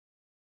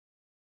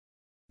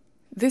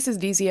This is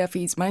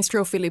DZFE's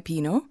Maestro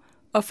Filipino,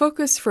 a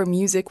focus for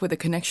music with a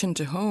connection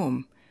to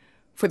home.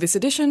 For this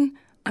edition,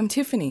 I'm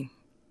Tiffany.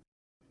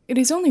 It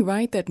is only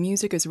right that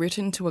music is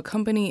written to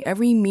accompany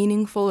every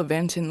meaningful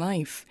event in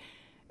life.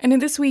 And in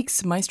this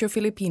week's Maestro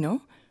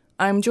Filipino,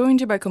 I'm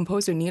joined by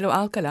composer Nilo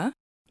Alcala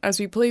as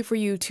we play for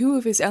you two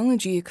of his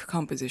elegiac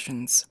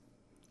compositions.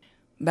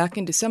 Back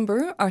in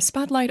December, our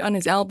spotlight on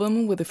his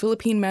album with the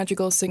Philippine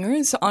magical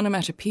singers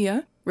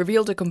Onomatopoeia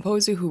revealed a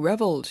composer who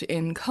reveled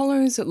in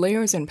colors,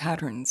 layers, and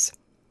patterns.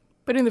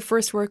 But in the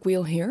first work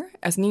we'll hear,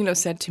 as Nilo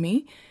said to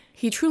me,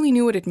 he truly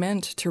knew what it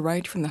meant to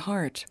write from the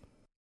heart.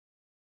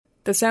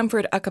 The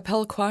Samford a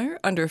cappella choir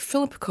under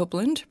Philip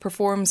Copeland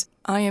performs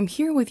I Am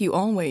Here With You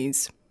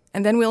Always,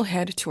 and then we'll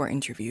head to our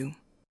interview.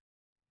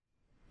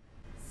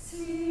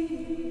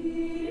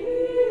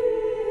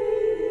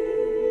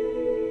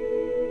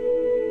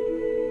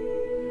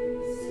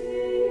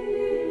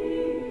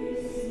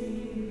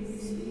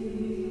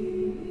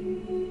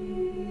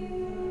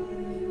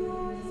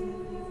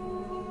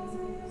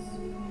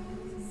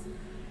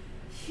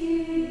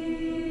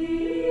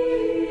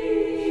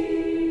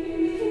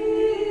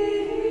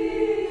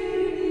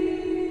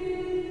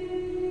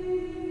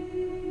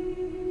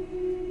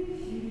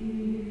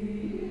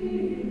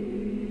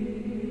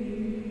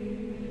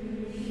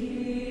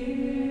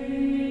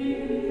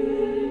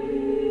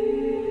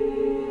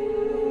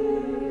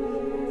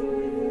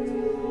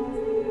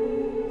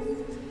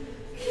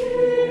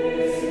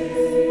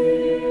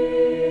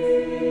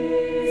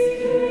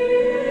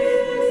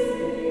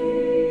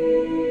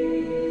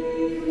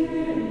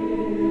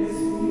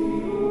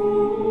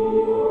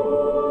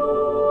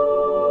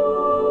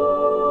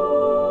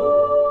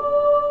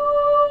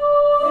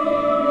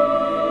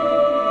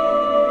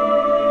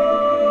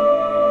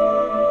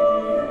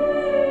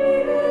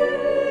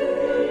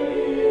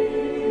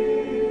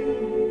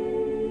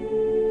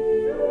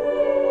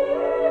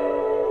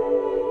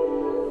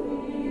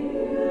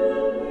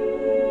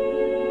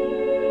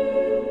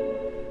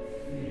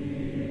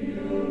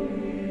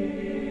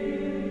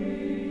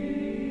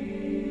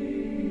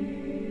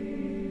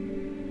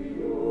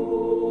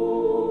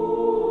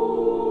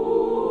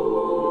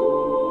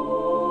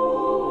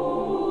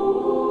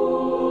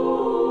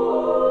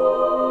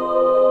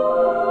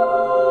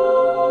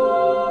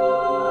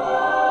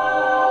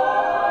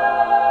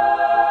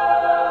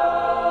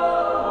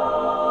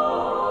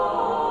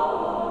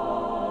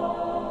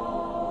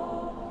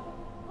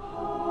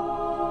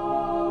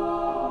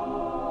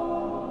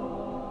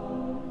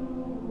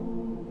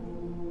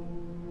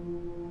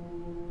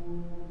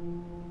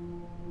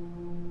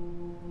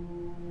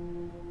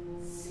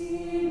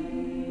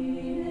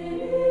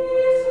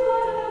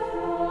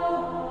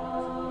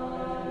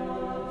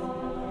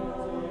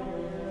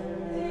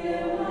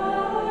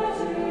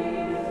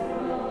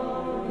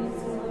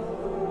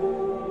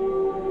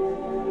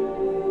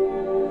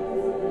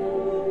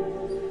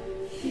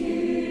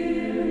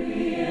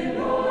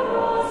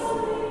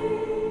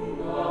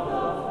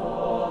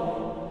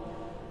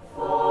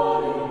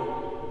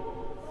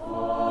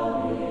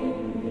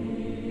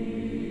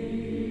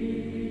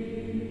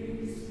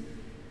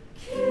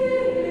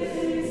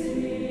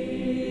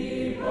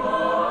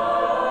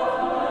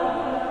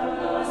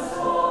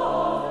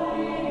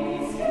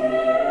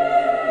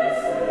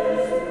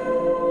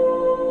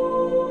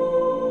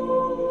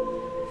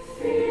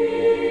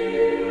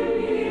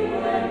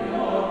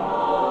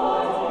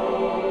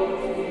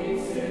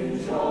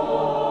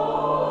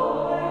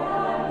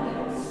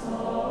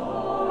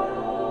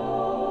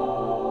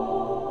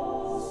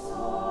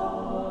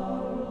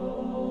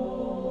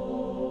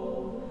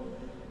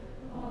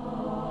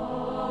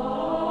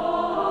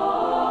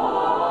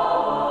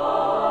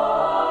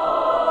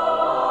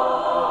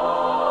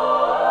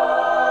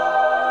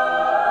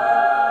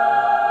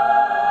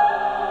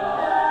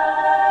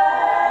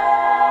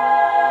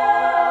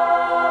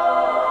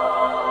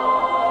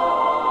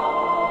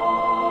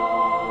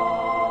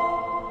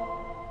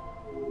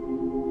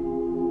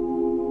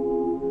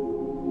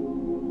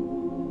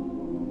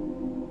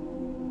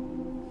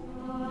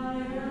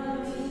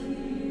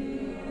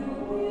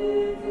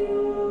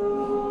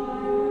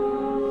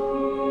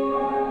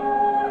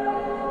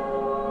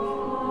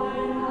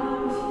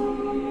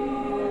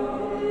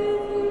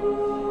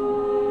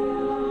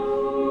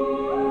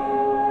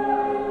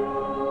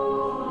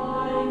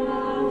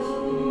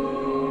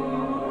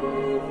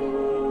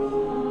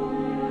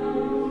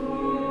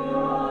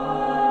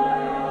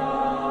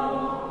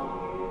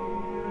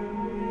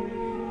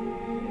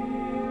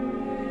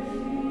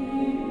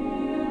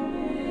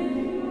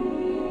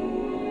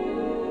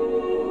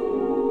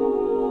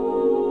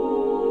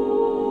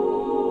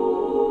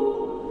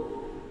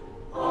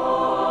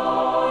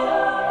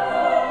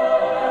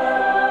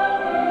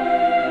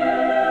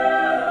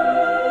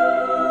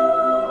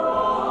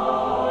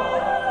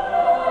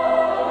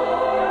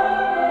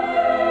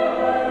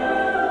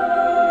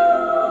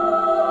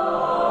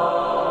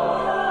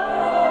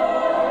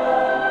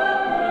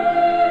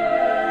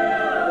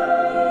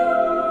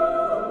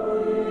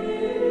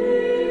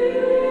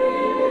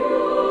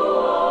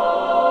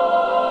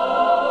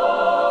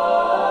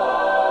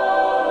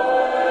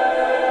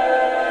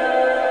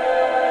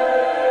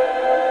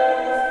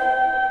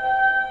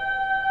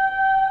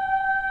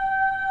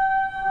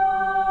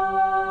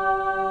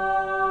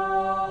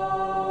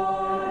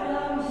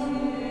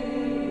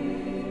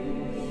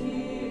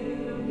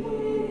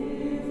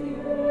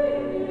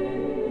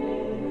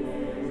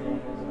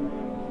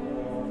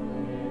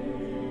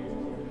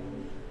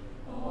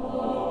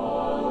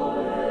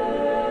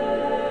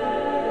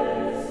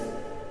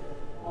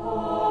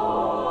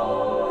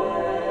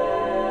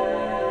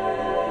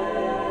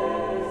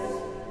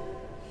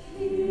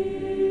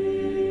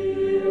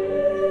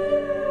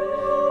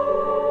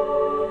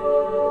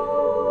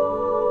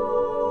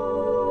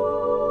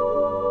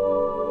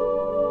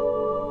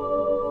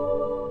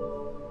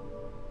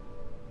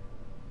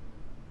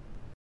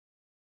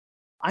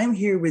 I'm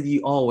Here With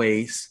You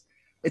Always.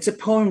 It's a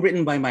poem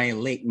written by my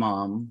late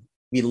mom.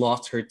 We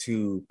lost her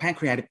to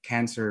pancreatic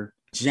cancer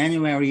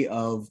January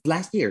of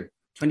last year,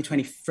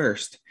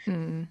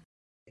 2021.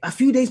 A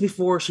few days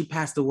before she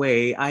passed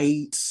away,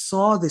 I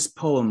saw this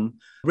poem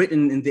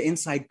written in the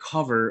inside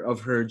cover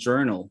of her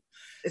journal.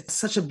 It's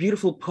such a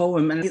beautiful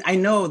poem. And I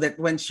know that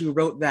when she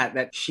wrote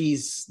that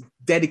she's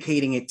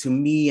dedicating it to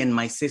me and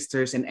my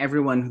sisters and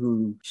everyone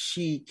who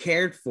she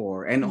cared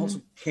for and also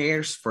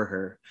cares for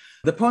her.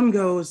 The poem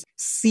goes,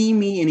 "See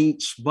me in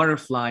each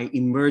butterfly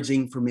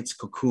emerging from its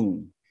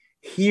cocoon.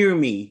 Hear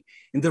me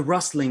in the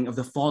rustling of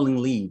the falling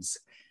leaves.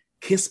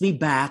 Kiss me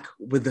back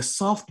with the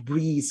soft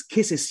breeze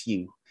kisses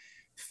you.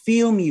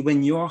 Feel me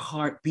when your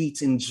heart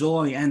beats in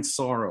joy and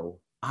sorrow.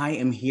 I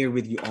am here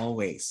with you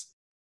always."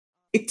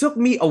 It took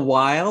me a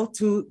while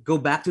to go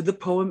back to the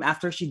poem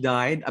after she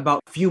died,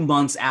 about a few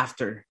months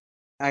after.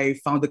 I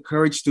found the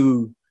courage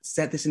to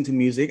set this into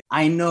music.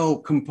 I know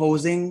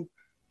composing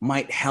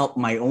might help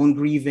my own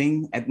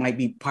grieving. It might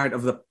be part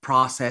of the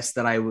process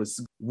that I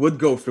would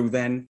go through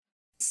then.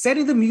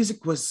 Setting the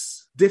music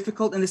was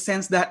difficult in the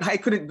sense that I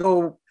couldn't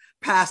go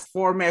past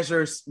 4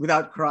 measures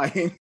without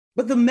crying.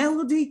 But the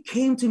melody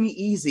came to me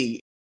easy.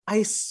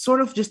 I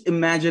sort of just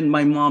imagined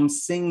my mom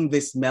singing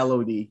this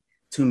melody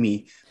to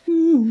me.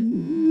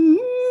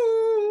 It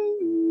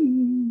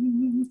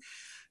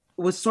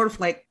was sort of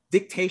like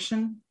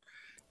dictation.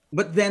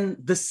 But then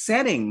the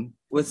setting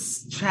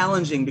was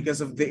challenging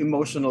because of the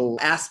emotional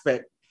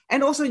aspect.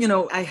 And also,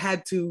 I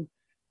had to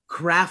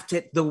craft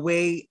it the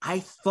way I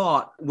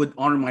thought would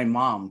honor my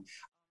mom.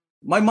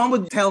 My mom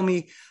would tell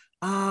me,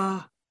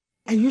 I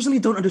usually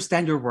don't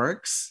understand your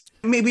works.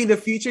 Maybe in the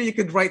future, you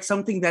could write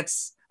something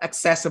that's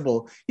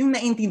accessible. Yung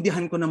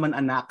naintindihan ko naman,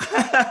 anak.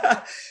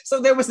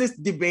 So there was this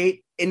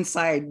debate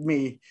inside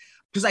me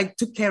because I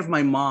took care of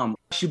my mom.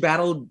 She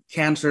battled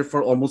cancer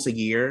for almost a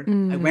year.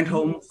 I went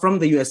home from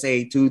the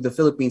USA to the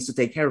Philippines to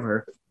take care of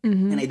her.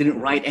 And I didn't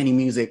write any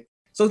music.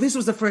 So this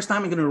was the first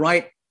time I'm going to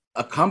write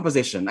a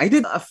composition. I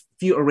did a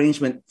few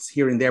arrangements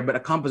here and there, but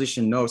a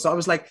composition, no. So I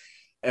was like,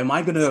 am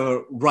I going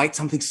to write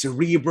something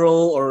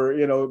cerebral or,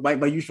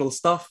 my usual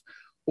stuff?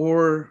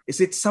 Or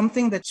is it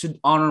something that should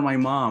honor my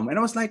mom? And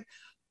I was like,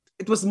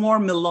 it was more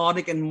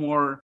melodic and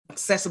more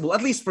accessible,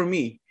 at least for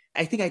me.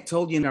 I think I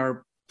told you in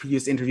our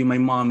previous interview, my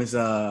mom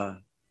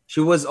she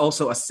was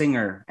also a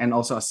singer and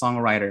also a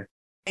songwriter.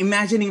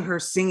 Imagining her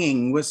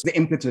singing was the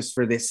impetus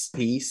for this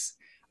piece.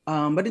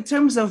 But in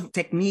terms of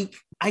technique,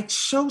 I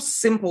chose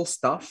simple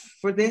stuff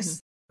for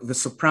this. The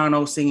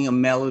soprano singing a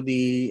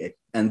melody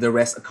and the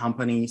rest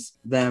accompanies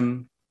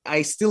them.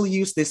 I still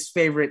use this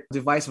favorite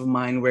device of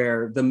mine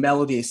where the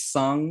melody is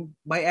sung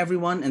by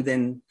everyone and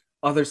then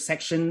other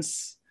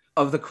sections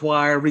of the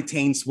choir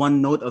retains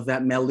one note of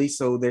that melody.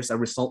 So there's a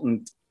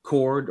resultant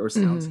chord or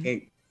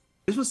soundscape.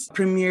 This was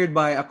premiered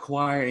by a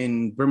choir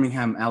in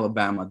Birmingham,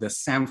 Alabama, the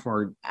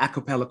Samford A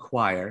Cappella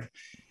Choir.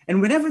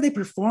 And whenever they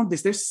perform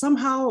this, there's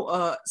somehow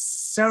a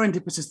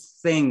serendipitous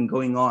thing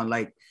going on.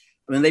 Like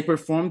when they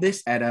perform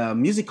this at a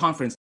music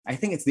conference, I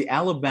think it's the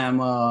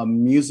Alabama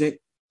Music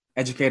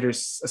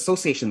Educators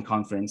Association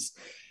conference.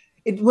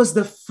 It was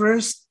the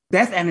first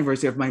death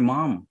anniversary of my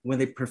mom when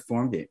they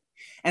performed it.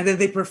 And then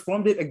they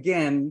performed it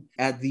again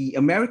at the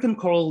American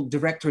Choral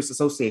Directors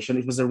Association.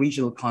 It was a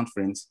regional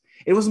conference.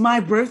 It was my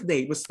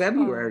birthday. It was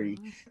February.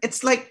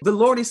 It's like the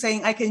Lord is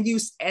saying, I can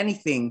use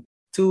anything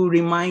to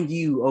remind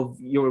you of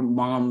your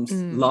mom's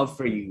love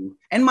for you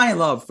and my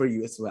love for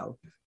you as well.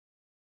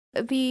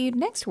 The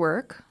next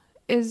work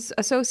is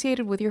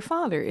associated with your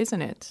father,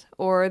 isn't it?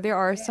 Or there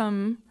are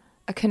some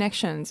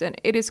connections, and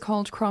it is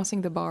called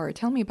Crossing the Bar.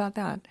 Tell me about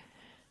that.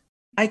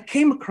 I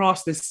came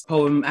across this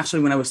poem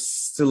actually when I was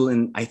still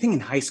in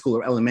high school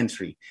or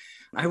elementary.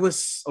 I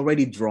was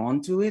already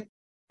drawn to it.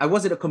 I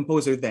wasn't a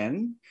composer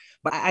then,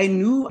 but I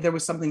knew there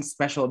was something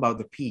special about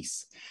the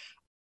piece.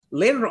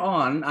 Later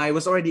on, I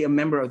was already a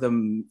member of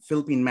the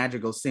Philippine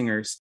Madrigal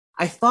Singers.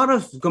 I thought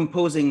of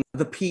composing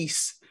the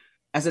piece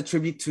as a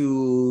tribute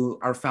to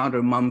our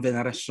founder, Ma'am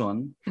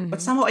Veneracion,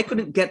 but somehow I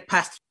couldn't get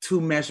past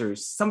 2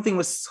 measures. Something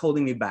was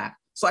holding me back.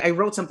 So I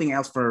wrote something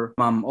else for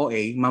Ma'am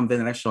OA, Ma'am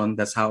Veneracion,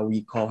 that's how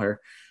we call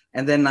her.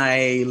 And then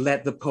I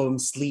let the poem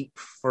sleep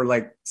for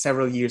like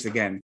several years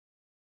again.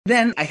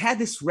 Then I had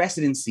this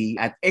residency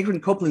at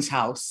Adrian Copeland's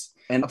house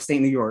in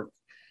upstate New York.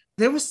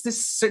 There was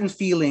this certain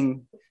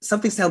feeling,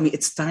 something's telling me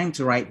it's time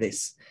to write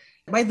this.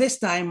 By this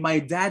time, my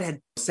dad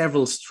had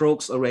several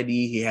strokes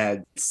already. He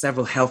had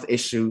several health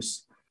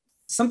issues.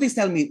 Something's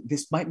telling me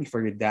this might be for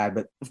your dad,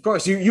 but of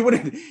course you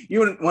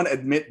wouldn't want to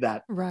admit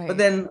that. Right. But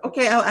then,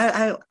 okay,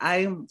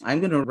 I'm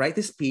gonna write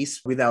this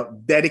piece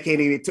without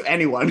dedicating it to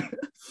anyone.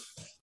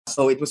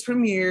 So it was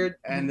premiered,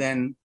 and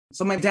then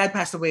so my dad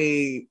passed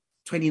away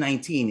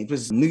 2019. It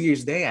was New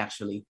Year's Day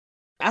actually.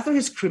 After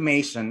his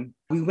cremation,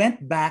 we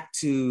went back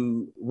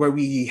to where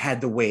we had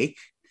the wake,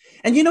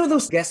 and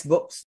those guest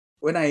books.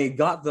 When I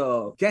got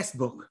the guest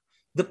book,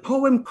 the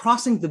poem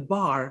 "Crossing the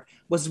Bar"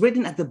 was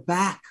written at the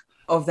back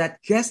of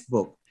that guest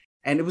book.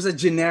 And it was a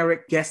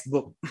generic guest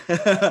book,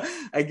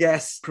 I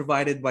guess,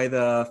 provided by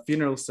the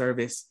funeral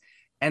service.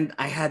 And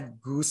I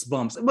had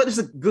goosebumps. But it's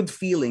a good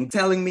feeling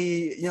telling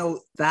me,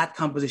 that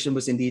composition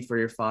was indeed for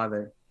your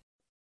father.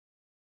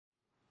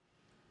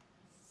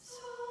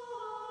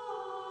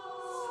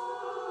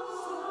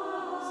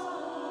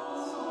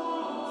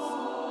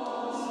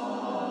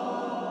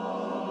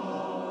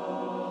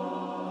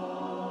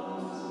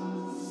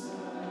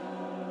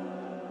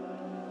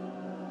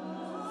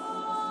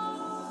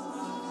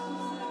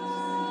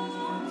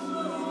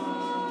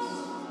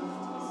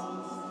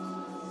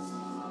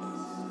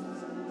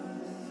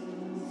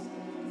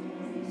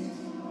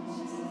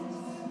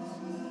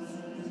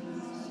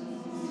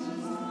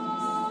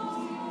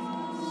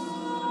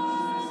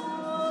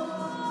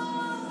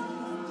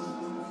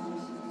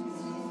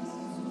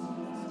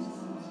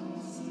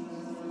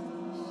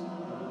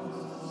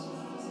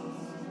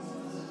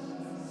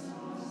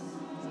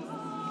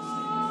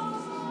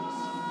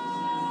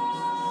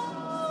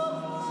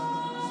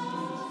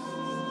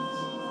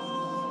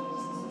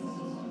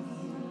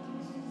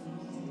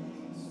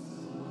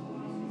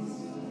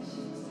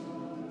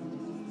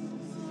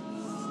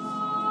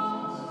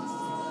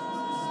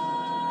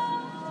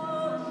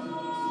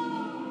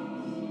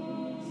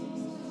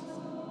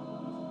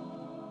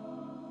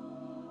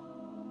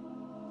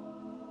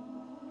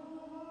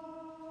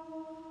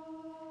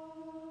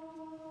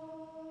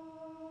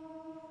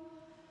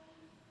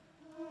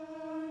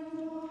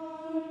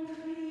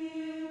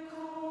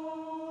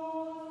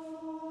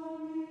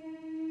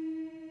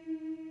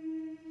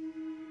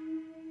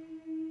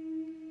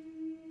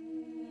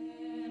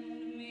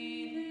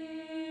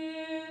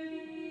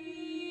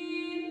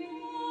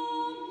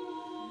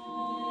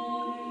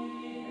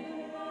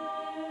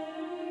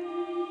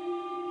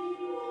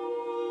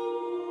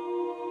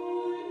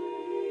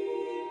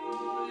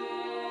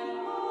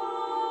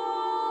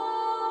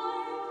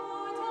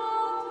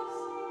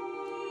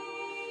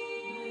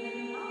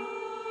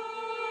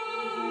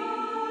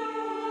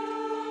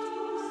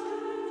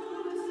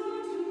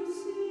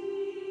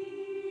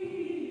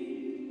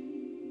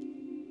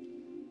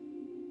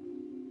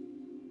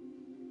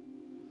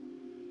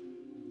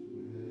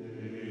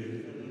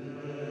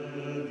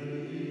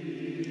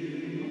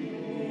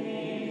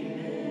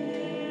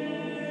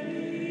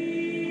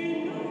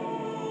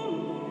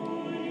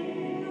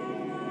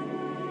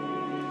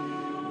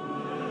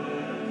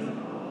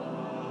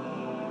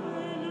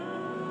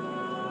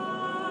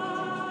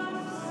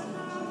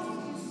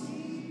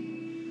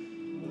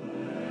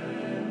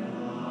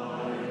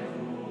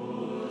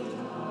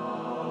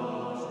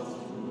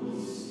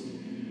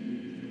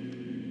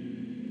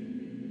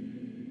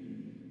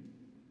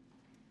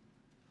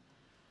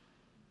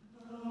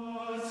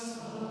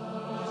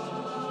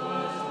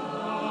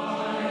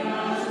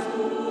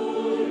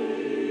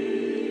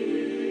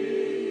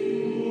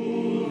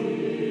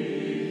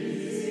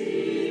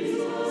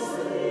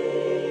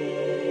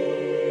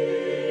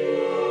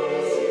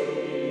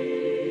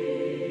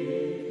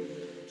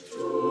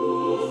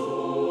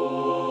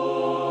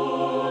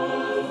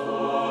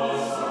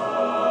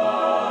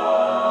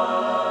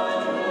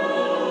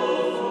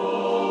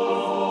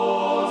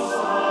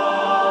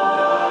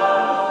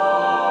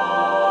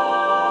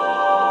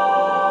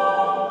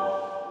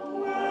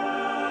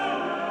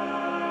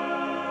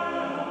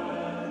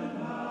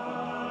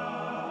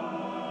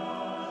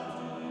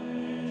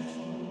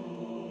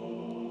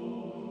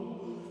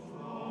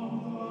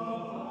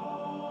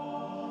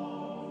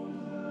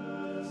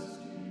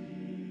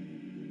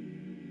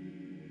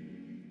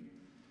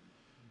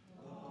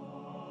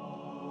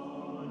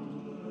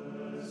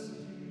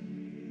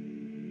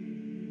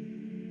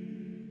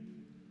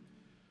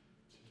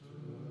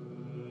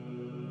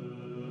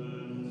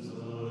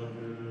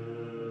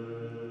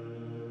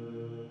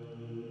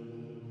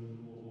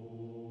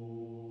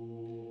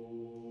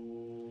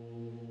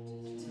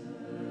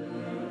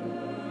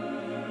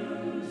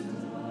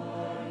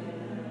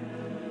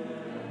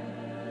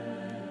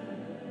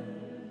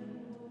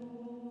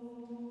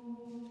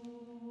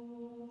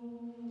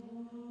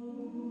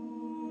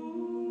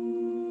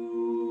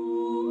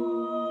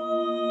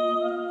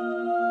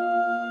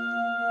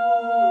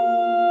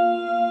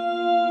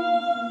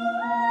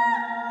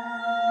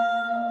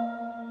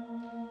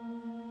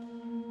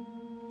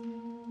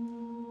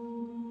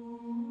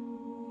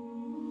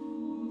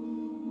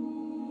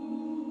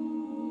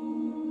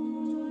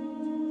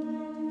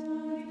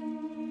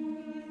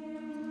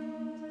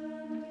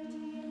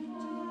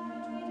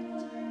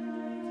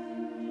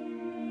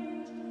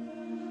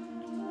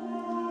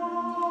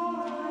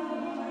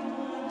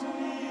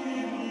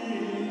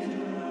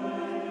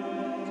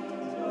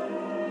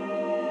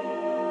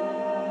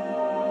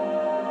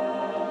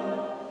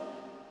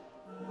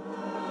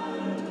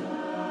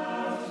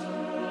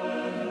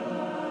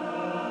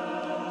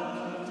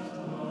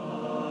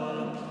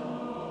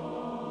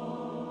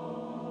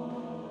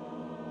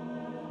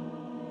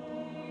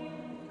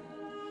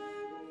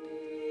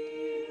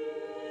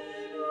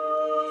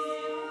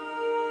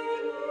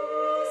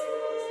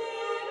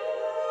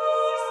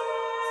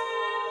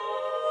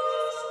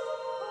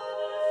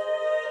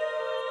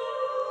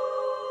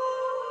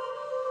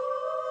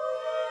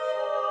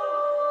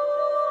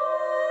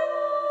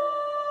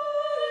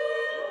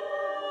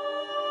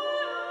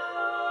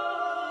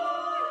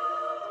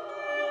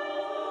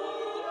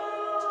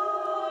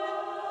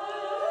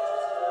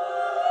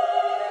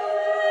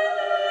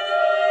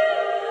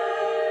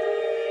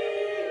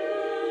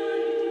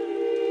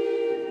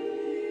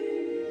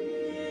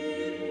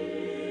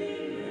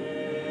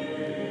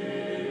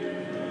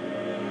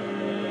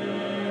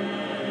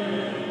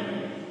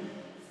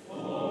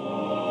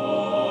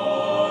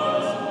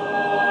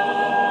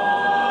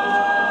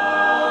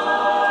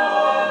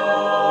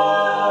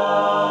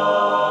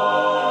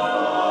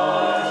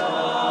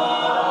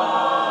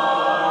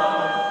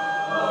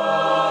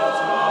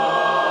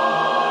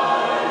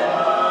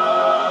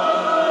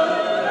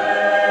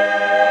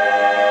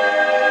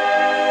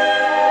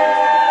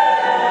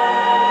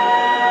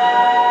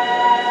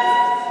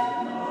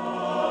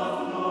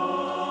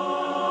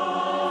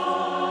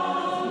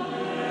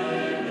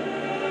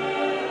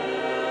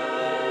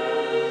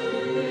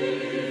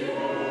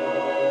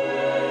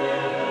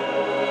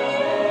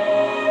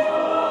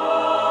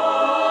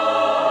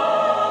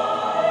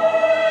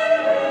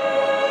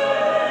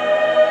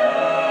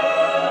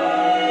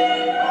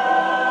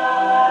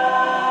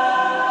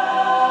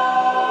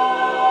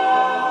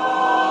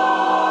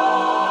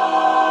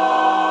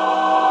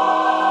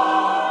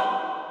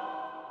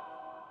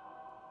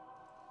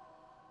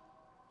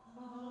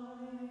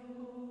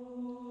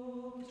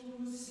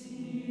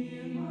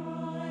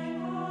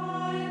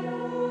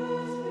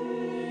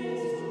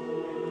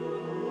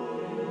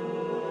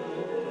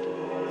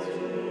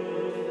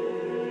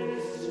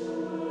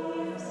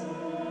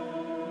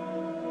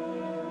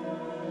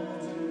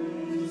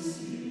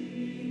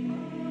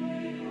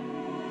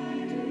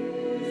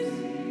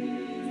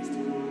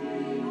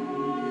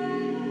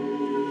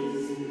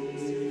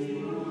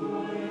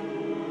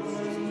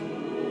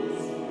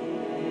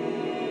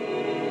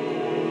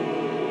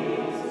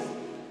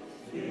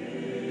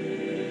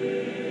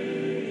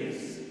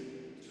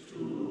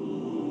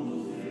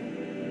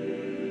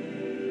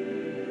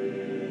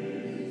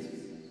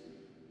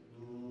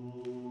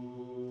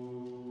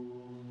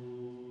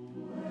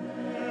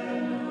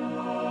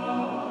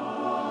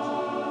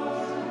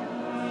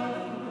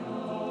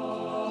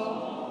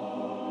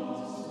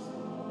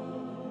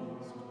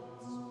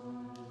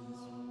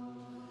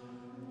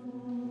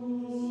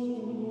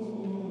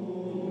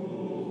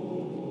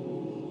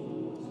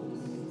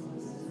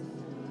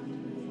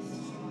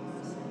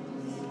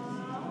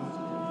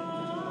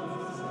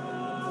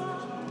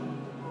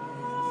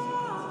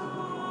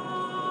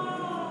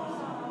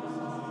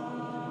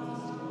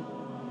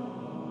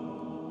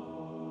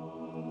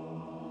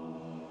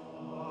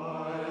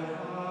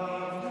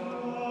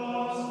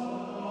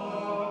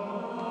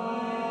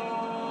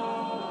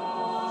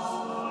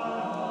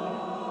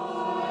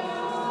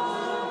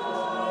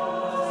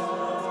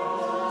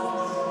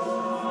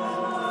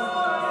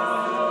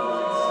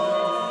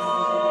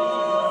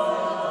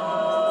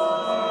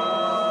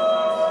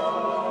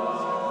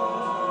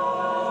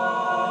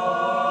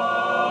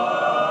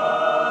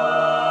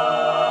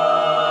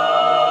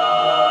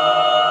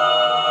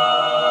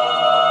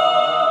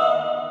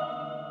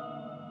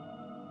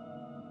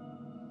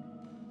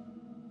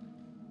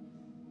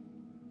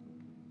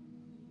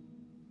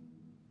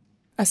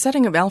 a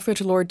setting of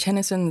Alfred Lord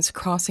Tennyson's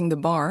Crossing the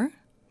Bar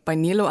by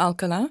Nilo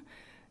Alcala,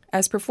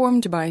 as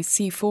performed by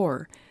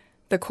C4,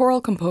 the choral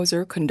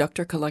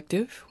composer-conductor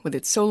collective with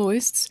its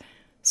soloists,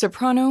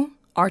 soprano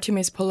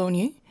Artemis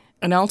Poloni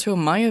and alto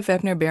Maya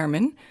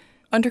Webner-Behrman,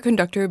 under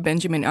conductor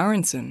Benjamin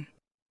Aronson.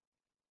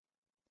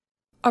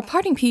 Our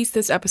parting piece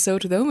this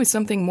episode, though, is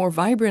something more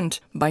vibrant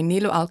by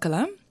Nilo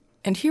Alcala,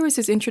 and here is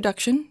his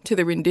introduction to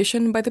the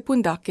rendition by the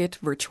Pundakit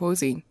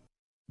Virtuosi.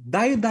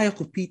 Dayo Dayo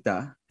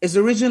Kupita is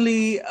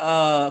originally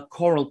a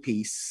choral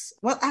piece.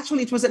 Well,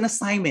 actually, it was an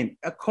assignment,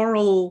 a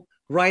choral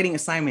writing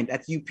assignment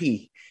at UP.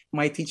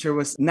 My teacher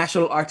was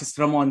national artist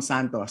Ramon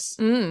Santos.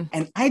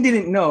 And I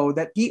didn't know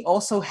that he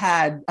also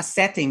had a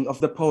setting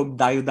of the poem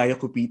Dayo Dayo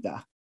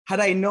Kupita.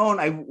 Had I known,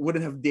 I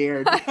wouldn't have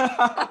dared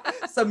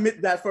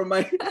submit that for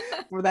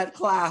that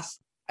class.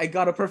 I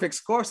got a perfect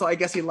score, so I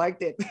guess he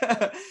liked it.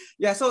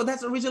 Yeah, so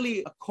that's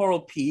originally a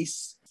choral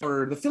piece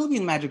for the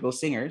Philippine Magical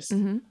Singers.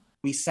 Mm-hmm.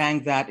 We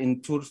sang that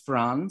in Tour de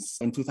France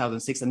in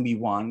 2006 and we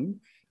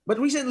won. But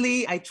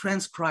recently, I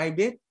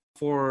transcribed it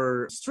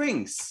for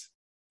strings.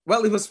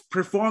 Well, it was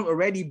performed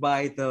already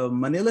by the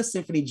Manila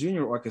Symphony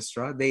Junior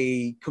Orchestra.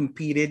 They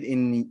competed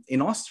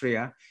in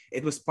Austria.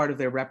 It was part of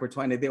their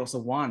repertoire and they also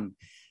won.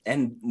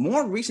 And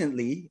more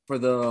recently, for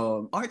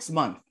the Arts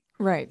Month,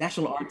 right,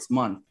 National Arts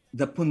Month,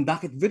 the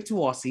Pundakit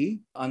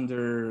Virtuosi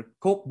under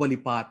Coke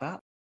Bolipata,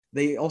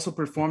 they also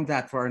performed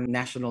that for our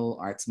National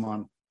Arts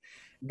Month.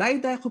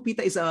 Dayo Dayo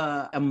Kupita is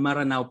a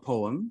Maranao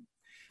poem.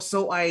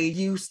 So I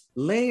used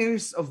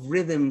layers of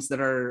rhythms that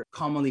are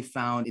commonly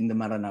found in the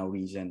Maranao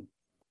region.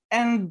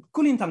 And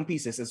kulintang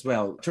pieces as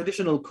well,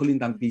 traditional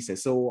kulintang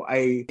pieces. So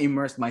I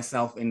immersed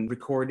myself in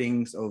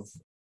recordings of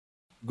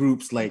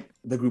groups like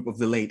the group of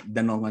the late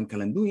Danongan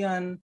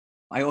Kalanduyan.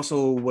 I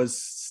also was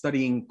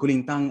studying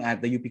kulintang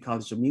at the UP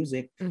College of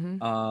Music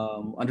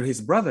under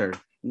his brother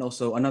and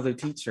also another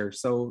teacher.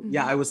 So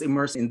yeah, I was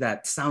immersed in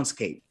that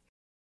soundscape.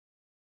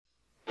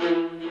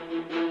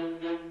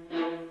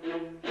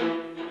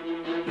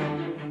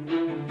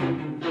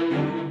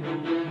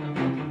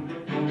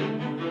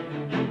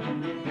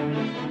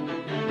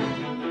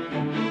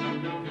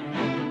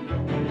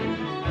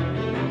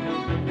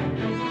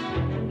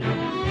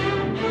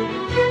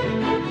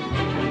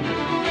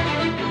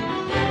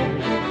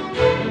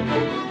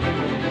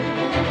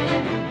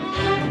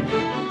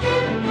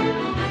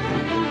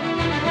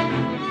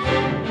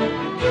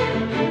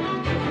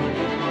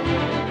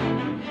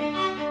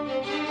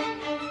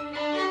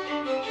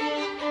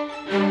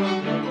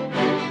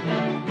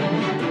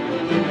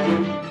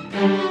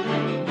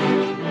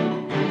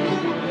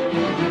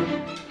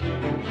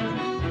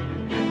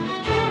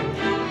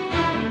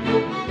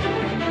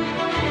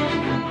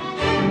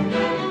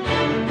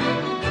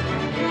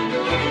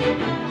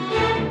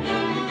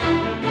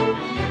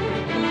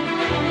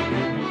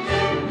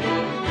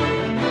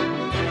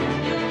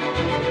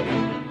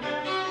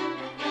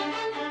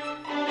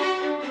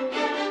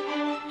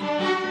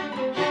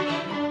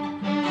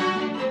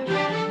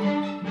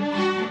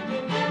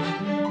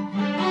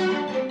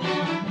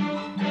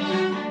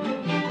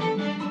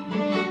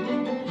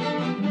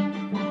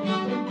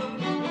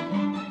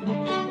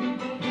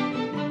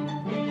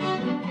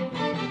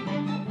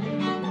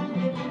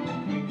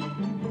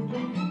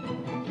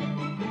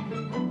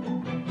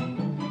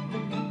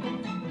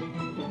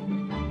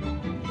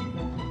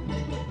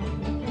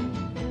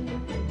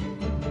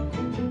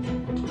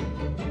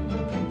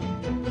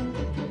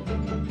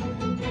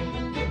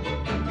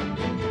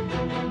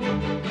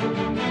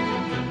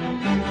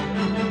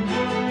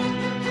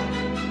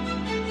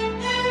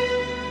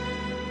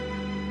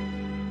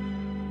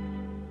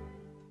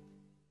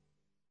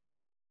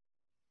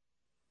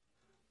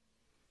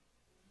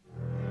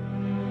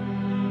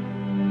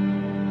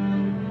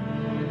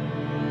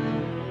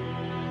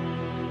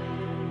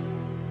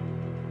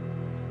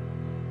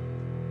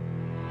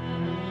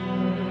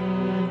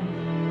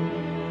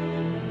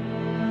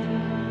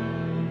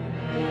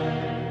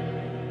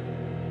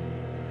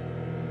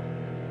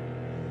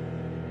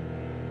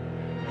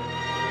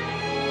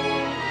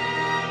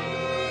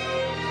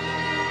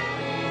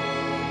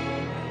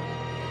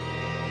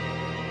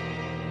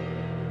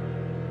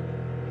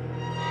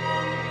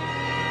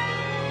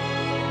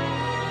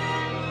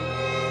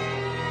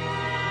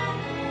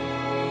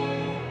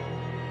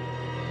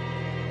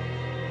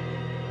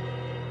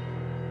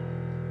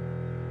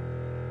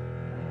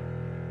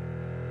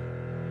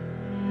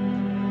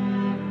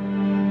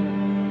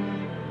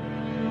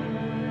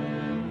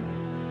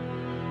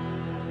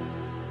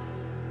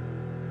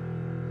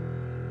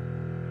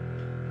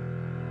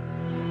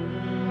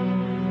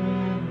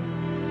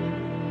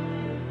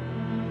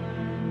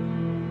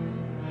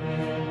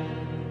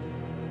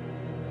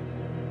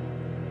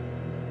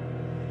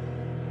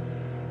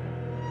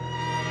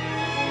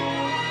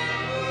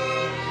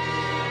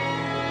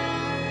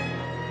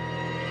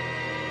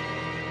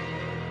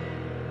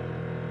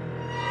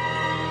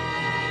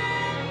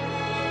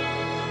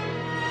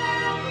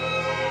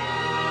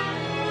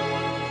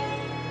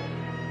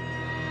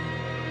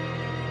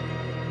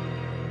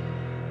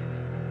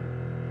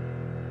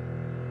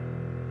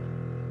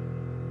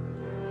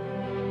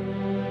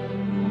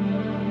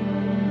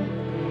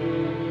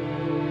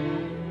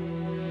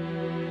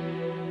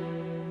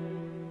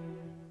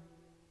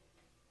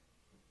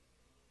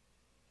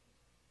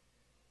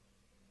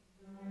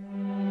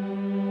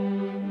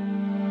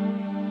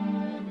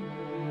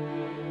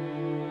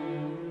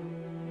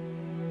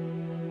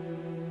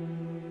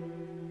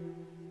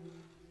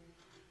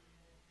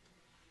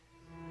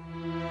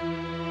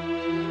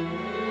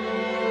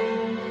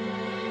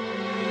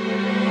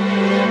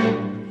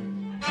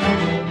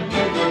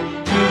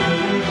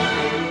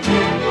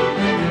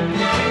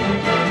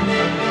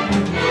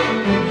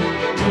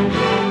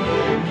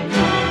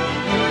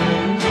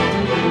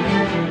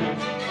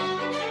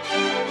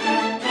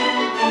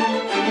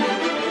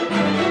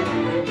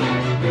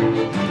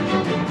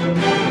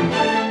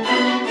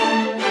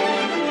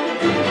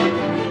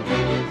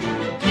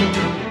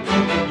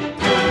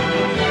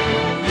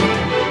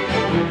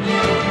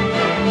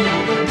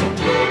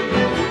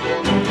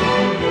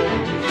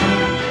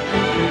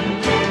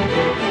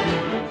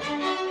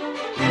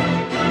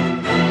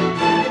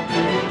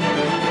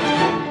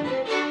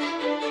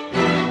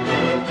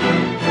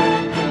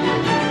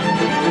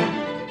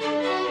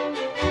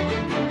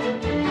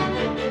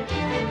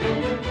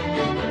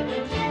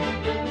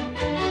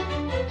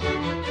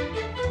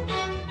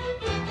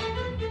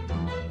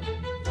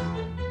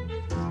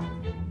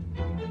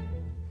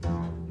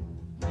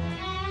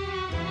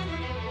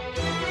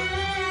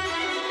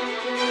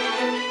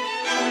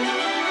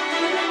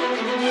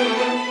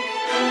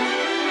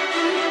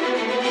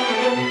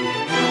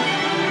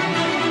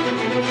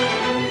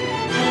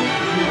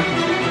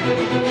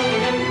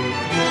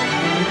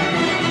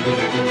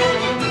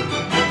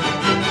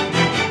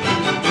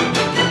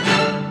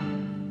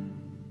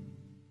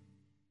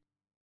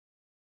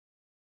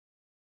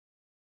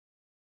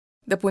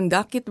 the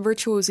Pundakit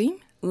Virtuosi,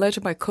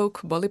 led by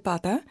Coke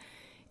Bolipata,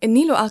 and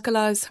Nilo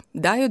Alcala's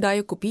Dayo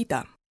Dayo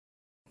Kupita.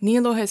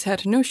 Nilo has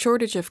had no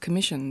shortage of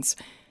commissions,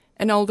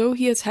 and although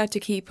he has had to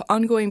keep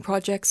ongoing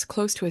projects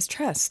close to his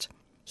chest,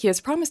 he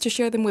has promised to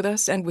share them with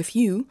us and with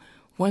you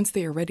once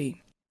they are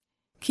ready.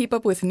 Keep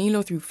up with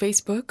Nilo through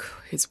Facebook,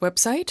 his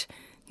website,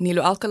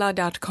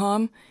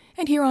 niloalcala.com,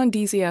 and here on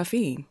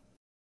DZFE.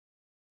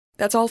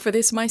 That's all for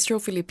this Maestro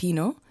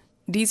Filipino,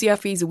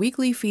 DZFE's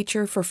weekly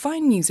feature for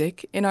fine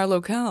music in our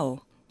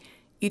locale.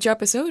 Each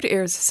episode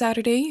airs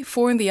Saturday,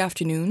 4 in the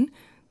afternoon,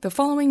 the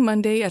following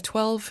Monday at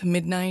 12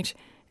 midnight,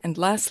 and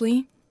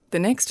lastly, the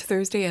next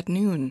Thursday at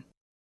noon.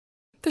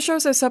 The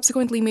shows are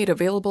subsequently made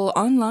available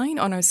online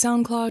on our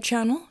SoundCloud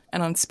channel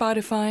and on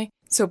Spotify,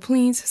 so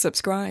please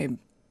subscribe.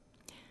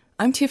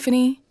 I'm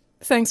Tiffany.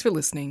 Thanks for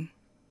listening.